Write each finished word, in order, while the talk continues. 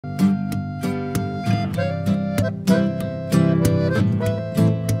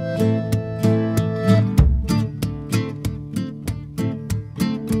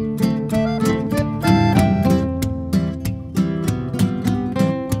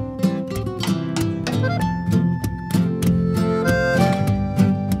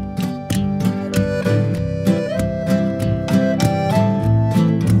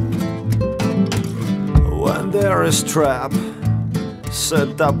There is trap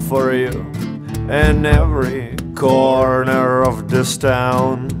set up for you in every corner of this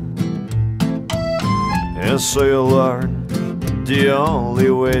town. And so you learn the only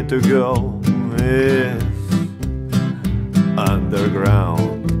way to go is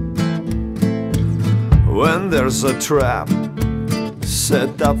underground. When there's a trap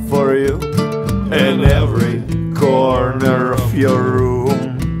set up for you in every corner of your room,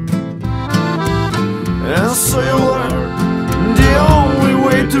 and so you learn the only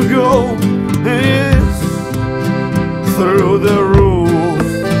way to go is through the roof.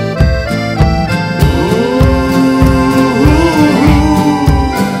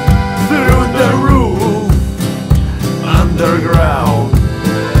 Through the roof, underground.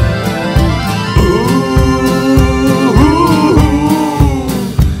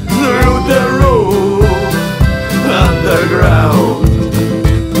 Through the roof, underground.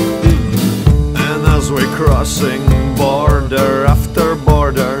 And as we're crossing border after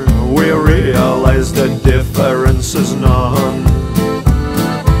border, we realize the difference is none.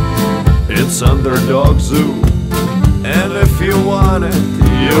 It's underdog zoo, and if you want it,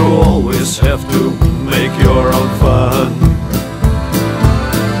 you always have to make your own fun.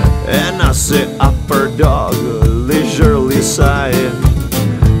 And I say upper dog, leisurely sighing,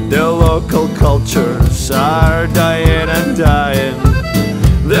 the local cultures are dying and dying.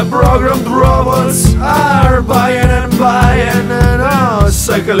 The programmed robots are buying and buying, and oh,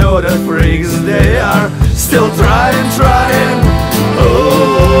 secluded freaks, they are still trying. Oh,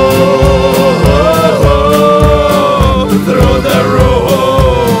 through the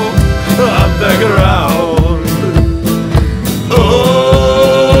roof, underground. Oh,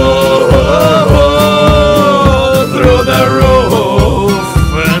 through the roof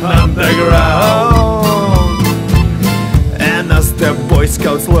and underground. And as the Boy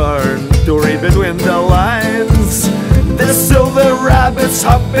Scouts learn to read between the lines, the silver rabbits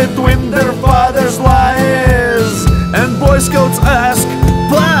hop between their father's lies. And Boy Scouts ask,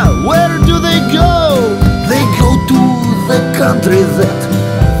 "Pa, where do they go?" They go to the country that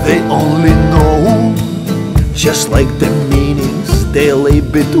they only know. Just like the meanings they lay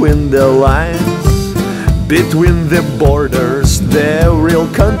between the lines, between the borders the real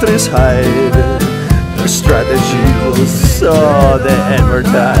countries hide. Their strategy, so they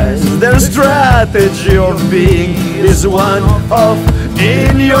advertise, their strategy of being is one of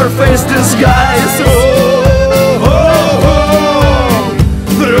in-your-face disguise. Oh,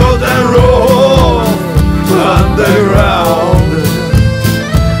 through the roof, underground.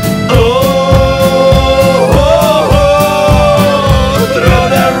 Oh, through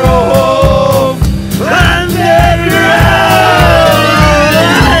the roof, underground.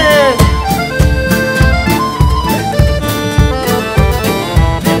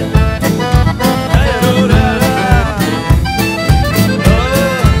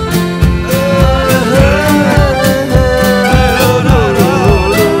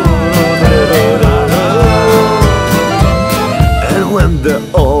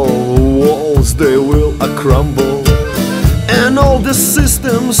 Crumble, and all the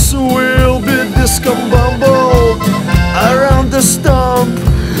systems will be discombobbled around the stump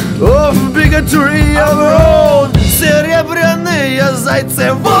of bigotry of road. Серебряные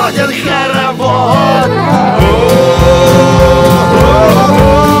зайцы водят хоровод.